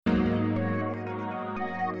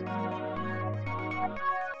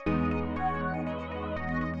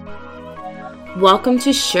Welcome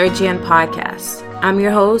to Sure Jan Podcast. I'm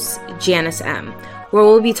your host, Janice M., where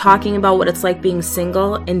we'll be talking about what it's like being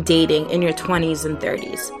single and dating in your 20s and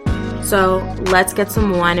 30s. So let's get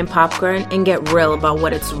some wine and popcorn and get real about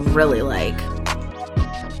what it's really like.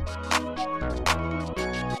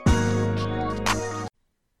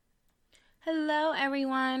 Hello,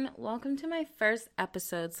 everyone. Welcome to my first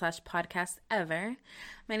episode / podcast ever.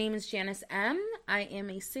 My name is Janice M. I am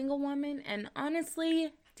a single woman, and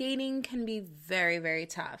honestly, dating can be very, very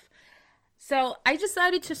tough. So I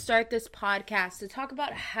decided to start this podcast to talk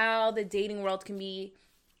about how the dating world can be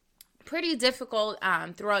pretty difficult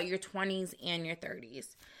throughout your 20s and your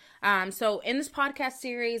 30s. So in this podcast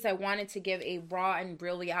series, I wanted to give a raw and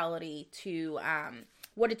real reality to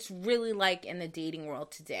what it's really like in the dating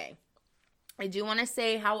world today. I do want to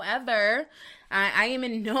say, however, I am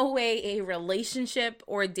in no way a relationship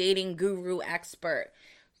or dating guru expert.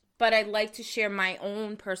 But I'd like to share my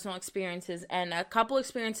own personal experiences and a couple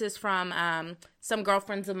experiences from some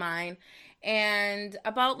girlfriends of mine and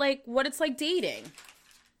about like what it's like dating.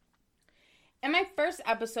 In my first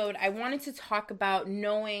episode, I wanted to talk about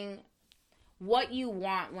knowing what you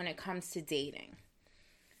want when it comes to dating.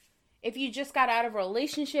 If you just got out of a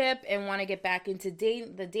relationship and want to get back into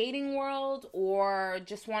the dating world or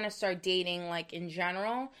just want to start dating like in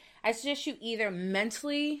general, I suggest you either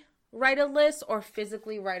mentally write a list or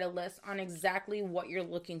physically write a list on exactly what you're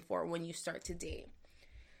looking for when you start to date.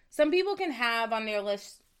 Some people can have on their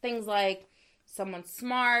list things like someone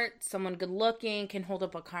smart, someone good looking, can hold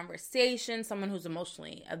up a conversation, someone who's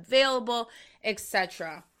emotionally available,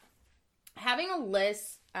 etc. Having a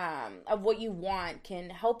list of what you want can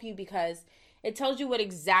help you because it tells you what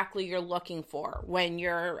exactly you're looking for when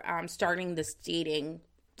you're starting this dating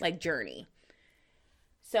like journey.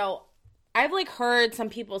 So I've like heard some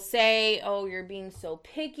people say, oh, you're being so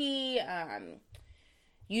picky.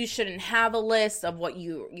 You shouldn't have a list of what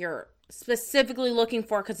you're specifically looking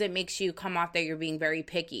for because it makes you come off that you're being very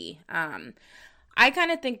picky. I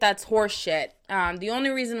kind of think that's horseshit. The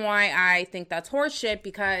only reason why I think that's horseshit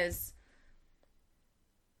because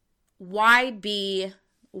why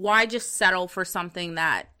just settle for something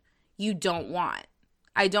that you don't want?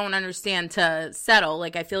 I don't understand to settle.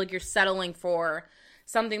 Like, I feel like you're settling for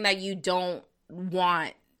something that you don't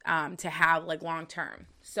want to have like long term.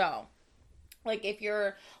 So like if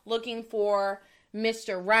you're looking for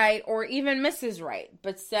Mr. Right or even Mrs. Right,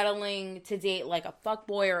 but settling to date like a fuck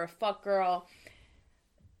boy or a fuck girl,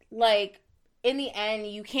 like in the end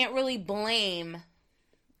you can't really blame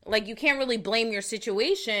your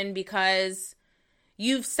situation because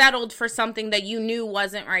you've settled for something that you knew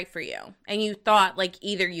wasn't right for you. And you thought like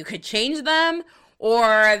either you could change them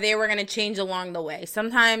or they were going to change along the way.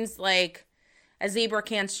 Sometimes, like, a zebra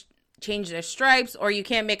can't change their stripes, or you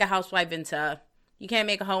can't make a hoe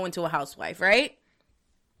into a housewife, right?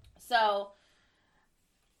 So,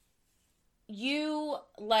 you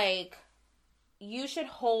should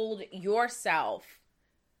hold yourself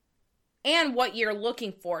and what you're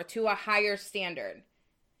looking for to a higher standard.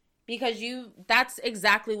 Because that's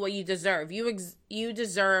exactly what you deserve. You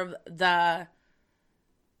deserve the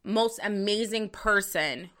most amazing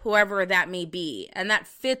person, whoever that may be, and that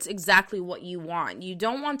fits exactly what you want. You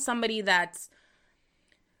don't want somebody that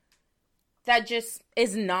just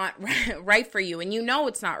is not right for you, and you know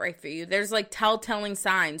it's not right for you. There's like telltale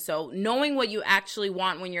signs. So knowing what you actually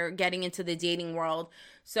want when you're getting into the dating world.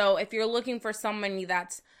 So if you're looking for somebody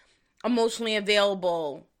that's emotionally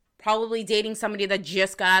available, probably dating somebody that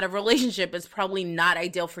just got out of a relationship is probably not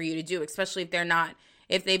ideal for you to do, especially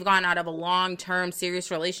if they've gone out of a long-term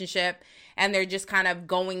serious relationship and they're just kind of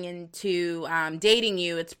going into dating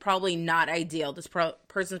you. It's probably not ideal. This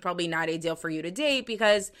person's probably not ideal for you to date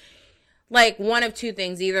because, like, one of two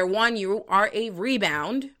things. Either one, you are a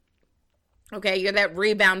rebound. Okay, you're that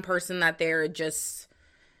rebound person that they're just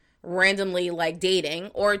randomly, like,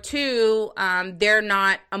 dating. Or two, they're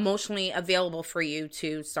not emotionally available for you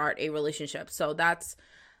to start a relationship. So that's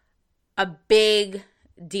a big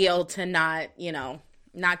deal to not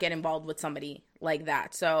get involved with somebody like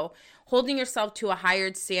that. So holding yourself to a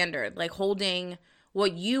higher standard, like holding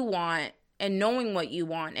what you want and knowing what you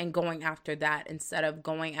want and going after that instead of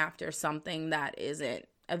going after something that isn't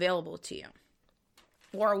available to you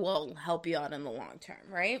or will help you out in the long term,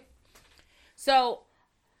 right? So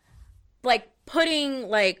like putting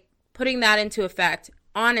that into effect,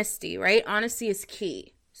 honesty, right? Honesty is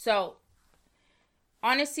key. So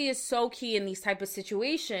honesty is so key in these type of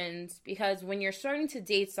situations because when you're starting to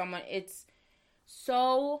date someone, it's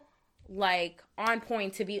so like on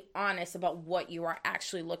point to be honest about what you are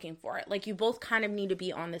actually looking for. Like you both kind of need to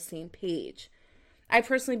be on the same page. I've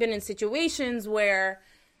personally been in situations where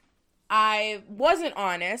I wasn't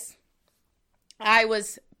honest. I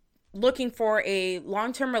was looking for a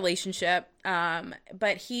long-term relationship,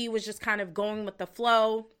 but he was just kind of going with the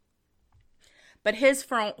flow. But his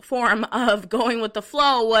form of going with the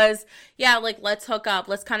flow was, yeah, like, let's hook up.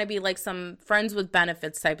 Let's kind of be like some friends with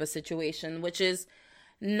benefits type of situation, which is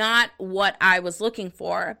not what I was looking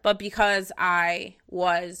for. But because I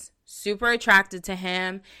was super attracted to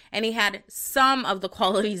him and he had some of the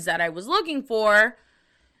qualities that I was looking for,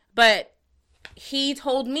 but he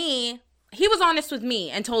told me, he was honest with me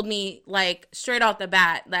and told me, like, straight off the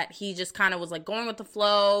bat that he just kind of was like going with the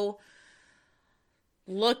flow,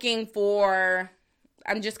 I'm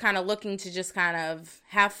just kind of looking to just kind of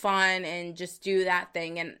have fun and just do that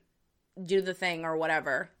thing and do the thing or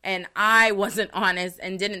whatever. And I wasn't honest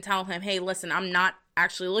and didn't tell him, hey, listen, I'm not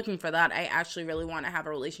actually looking for that. I actually really want to have a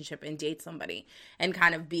relationship and date somebody and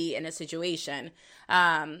kind of be in a situation.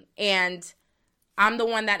 And I'm the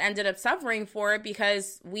one that ended up suffering for it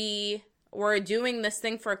because we were doing this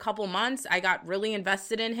thing for a couple months. I got really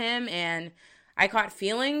invested in him and I caught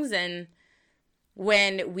feelings. And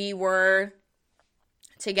when we were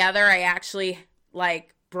together, I actually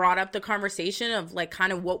like brought up the conversation of like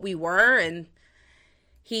kind of what we were, and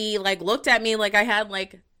he like looked at me like I had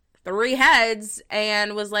like 3 heads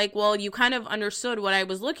and was like, well, you kind of understood what I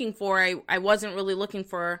was looking for. I wasn't really looking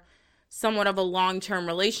for somewhat of a long-term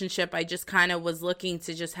relationship. I just kind of was looking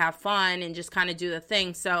to just have fun and just kind of do the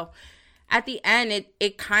thing. So at the end,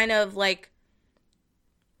 it kind of like,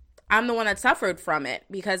 I'm the one that suffered from it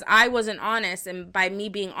because I wasn't honest. And by me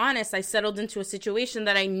being honest, I settled into a situation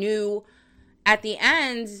that I knew at the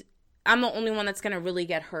end, I'm the only one that's going to really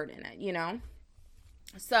get hurt in it, you know?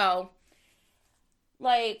 So,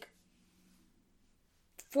 like,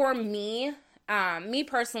 for me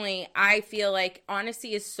personally, I feel like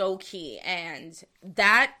honesty is so key. And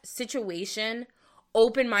that situation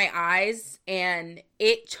opened my eyes and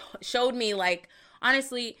it showed me, like,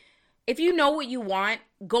 honestly, if you know what you want,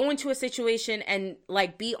 go into a situation and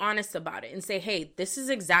like be honest about it and say, hey, this is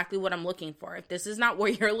exactly what I'm looking for. If this is not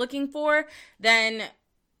what you're looking for, then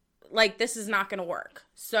like this is not going to work.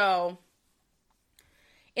 So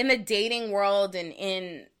in the dating world and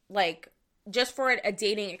in like just for a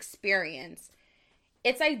dating experience,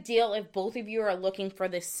 it's ideal if both of you are looking for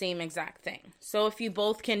the same exact thing. So if you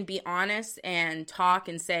both can be honest and talk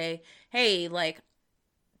and say, hey, like,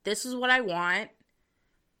 this is what I want.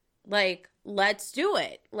 Like, let's do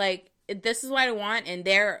it. Like, if this is what I want and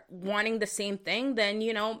they're wanting the same thing, then,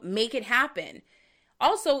 you know, make it happen.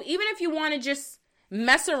 Also, even if you want to just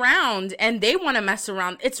mess around and they want to mess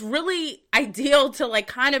around, it's really ideal to like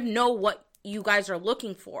kind of know what you guys are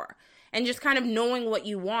looking for and just kind of knowing what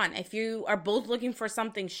you want. If you are both looking for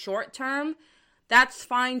something short term, that's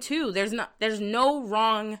fine too. There's no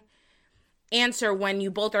wrong answer when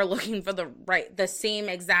you both are looking for the same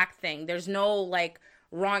exact thing. There's no like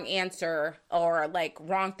wrong answer or like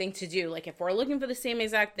wrong thing to do. Like if we're looking for the same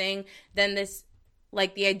exact thing, then this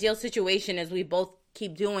like the ideal situation is we both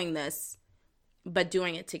keep doing this, but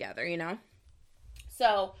doing it together, you know?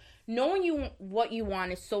 So knowing what you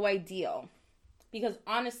want is so ideal because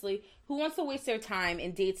honestly, who wants to waste their time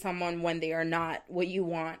and date someone when they are not what you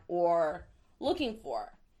want or looking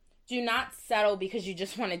for? Do not settle because you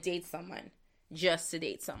just want to date someone just to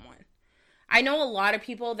date someone. I know a lot of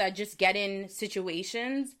people that just get in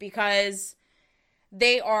situations because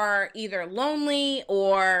they are either lonely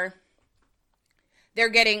or they're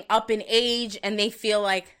getting up in age and they feel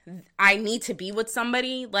like I need to be with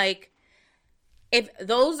somebody. Like, if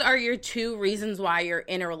those are your 2 reasons why you're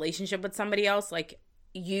in a relationship with somebody else, like,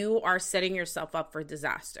 you are setting yourself up for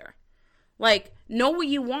disaster. Like, know what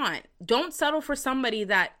you want. Don't settle for somebody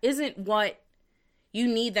that isn't what you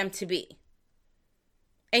need them to be.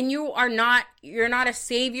 And you're not a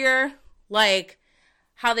savior, like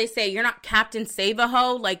how they say, you're not Captain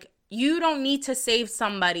Save-A-Ho. Like, you don't need to save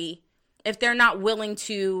somebody if they're not willing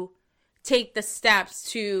to take the steps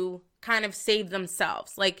to kind of save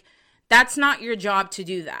themselves. Like, that's not your job to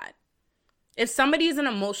do that. If somebody isn't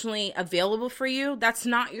emotionally available for you, that's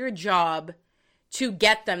not your job to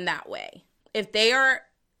get them that way. If they are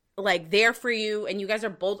like there for you and you guys are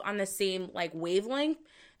both on the same like wavelength,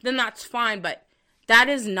 then that's fine. But that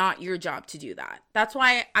is not your job to do that. That's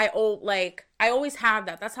why I always have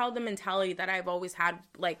that. That's how the mentality that I've always had,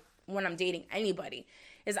 like when I'm dating anybody,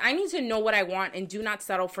 is I need to know what I want and do not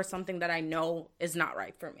settle for something that I know is not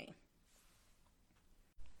right for me.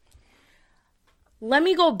 Let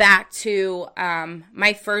me go back to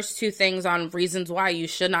my first 2 things on reasons why you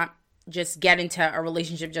should not just get into a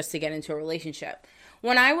relationship just to get into a relationship.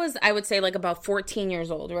 When I would say like about 14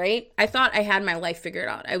 years old, right? I thought I had my life figured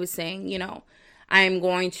out. I was saying, you know, I'm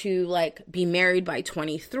going to like be married by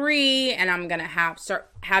 23 and I'm going to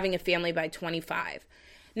start having a family by 25.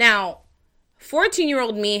 Now,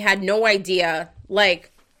 14-year-old me had no idea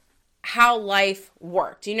like how life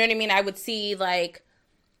worked. You know what I mean? I would see like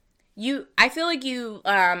I feel like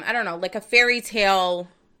I don't know, like a fairy tale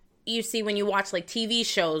you see when you watch like TV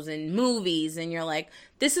shows and movies, and you're like,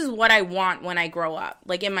 this is what I want when I grow up.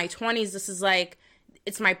 Like in my 20s, this is like,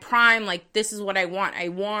 it's my prime. Like, this is what I want. I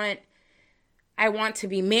want to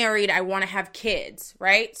be married. I want to have kids,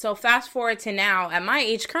 right? So fast forward to now, at my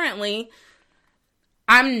age currently,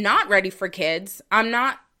 I'm not ready for kids. I'm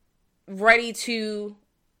not ready to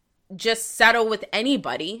just settle with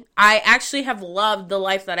anybody. I actually have loved the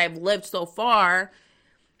life that I've lived so far,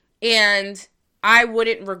 and I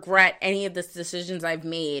wouldn't regret any of the decisions I've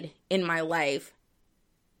made in my life,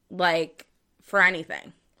 like, for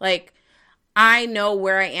anything. Like, I know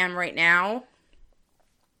where I am right now.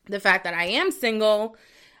 The fact that I am single,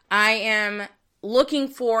 I am looking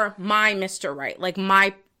for my Mr. Right, like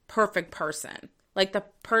my perfect person, like the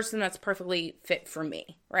person that's perfectly fit for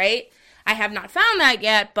me, right? I have not found that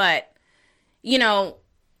yet, but, you know,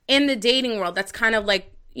 in the dating world, that's kind of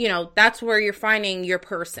like, you know, that's where you're finding your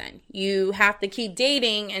person. You have to keep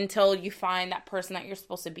dating until you find that person that you're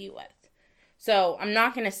supposed to be with. So I'm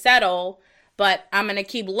not going to settle, but I'm going to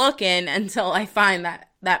keep looking until I find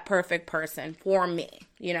that perfect person for me,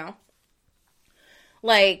 you know?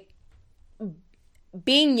 Like,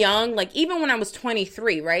 being young, like, even when I was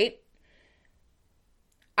 23, right?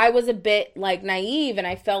 I was a bit, like, naive, and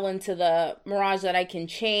I fell into the mirage that I can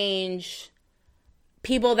change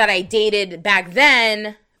people that I dated back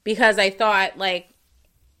then, because I thought,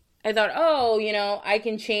 oh, you know, I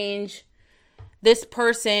can change this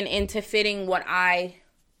person into fitting what I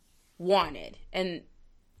wanted. And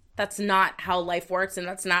that's not how life works, and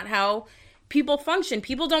that's not how people function.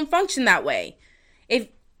 People don't function that way. If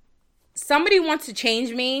somebody wants to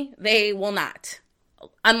change me, they will not,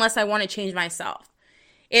 unless I want to change myself.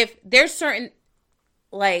 If there's certain,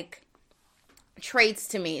 like, traits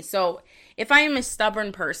to me. So if I am a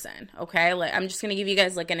stubborn person, okay, like, I'm just going to give you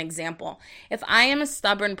guys like an example. If I am a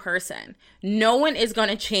stubborn person, no one is going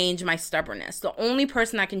to change my stubbornness. The only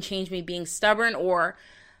person that can change me being stubborn or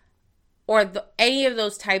any of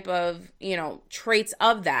those type of, you know, traits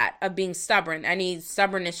of being stubborn, any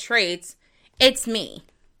stubbornness traits, it's me.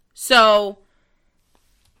 So,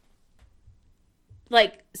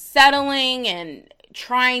 like, settling and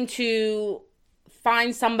trying to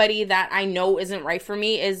find somebody that I know isn't right for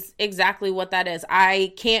me is exactly what that is.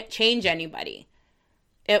 I can't change anybody.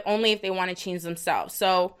 Only if they want to change themselves.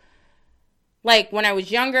 So, like, when I was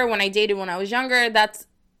younger, when I dated when I was younger,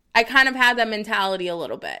 I kind of had that mentality a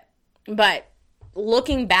little bit. But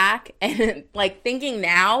looking back and, like, thinking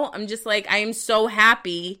now, I'm just like, I am so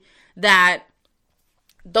happy that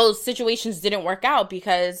those situations didn't work out,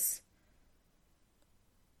 because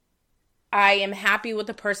I am happy with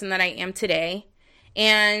the person that I am today.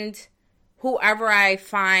 And whoever I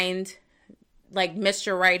find, like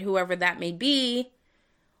Mr. Right, whoever that may be,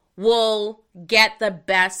 will get the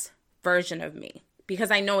best version of me, because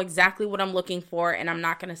I know exactly what I'm looking for, and I'm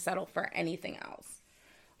not going to settle for anything else.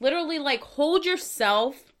 Literally, like, hold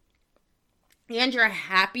yourself and your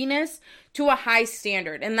happiness to a high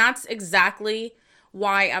standard. And that's exactly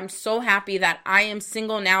why I'm so happy that I am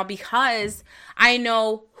single now, because I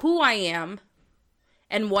know who I am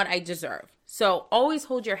and what I deserve. So always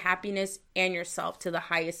hold your happiness and yourself to the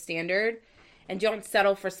highest standard, and don't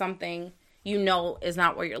settle for something you know is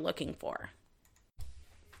not what you're looking for.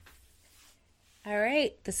 All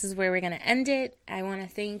right, this is where we're going to end it. I want to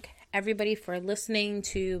thank everybody for listening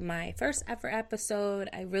to my first ever episode.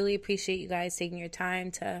 I really appreciate you guys taking your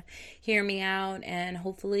time to hear me out, and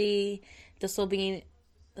hopefully this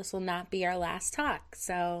will not be our last talk.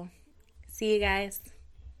 So, see you guys.